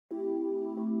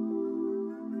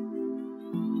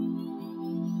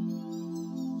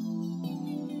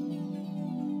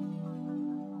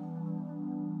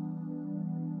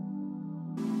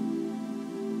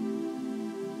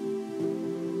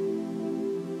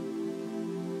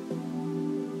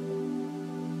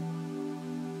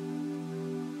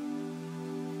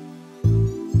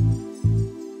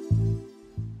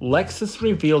Lexus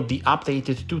revealed the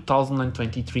updated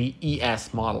 2023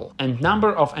 ES model, and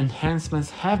number of enhancements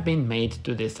have been made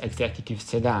to this executive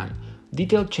sedan.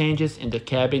 Detailed changes in the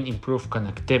cabin improve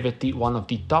connectivity, one of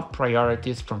the top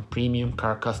priorities from premium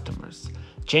car customers.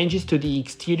 Changes to the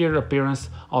exterior appearance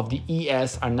of the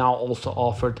ES are now also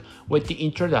offered with the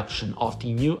introduction of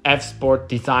the new F-Sport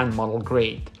design model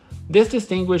grade. This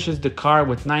distinguishes the car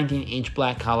with 19-inch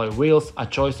black alloy wheels, a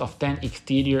choice of 10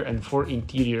 exterior and 4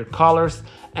 interior colors,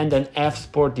 and an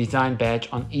F-Sport design badge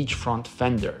on each front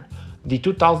fender. The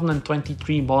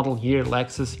 2023 model year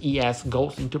Lexus ES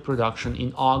goes into production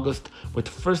in August with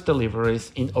first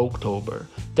deliveries in October.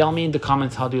 Tell me in the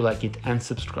comments how do you like it and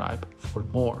subscribe for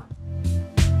more.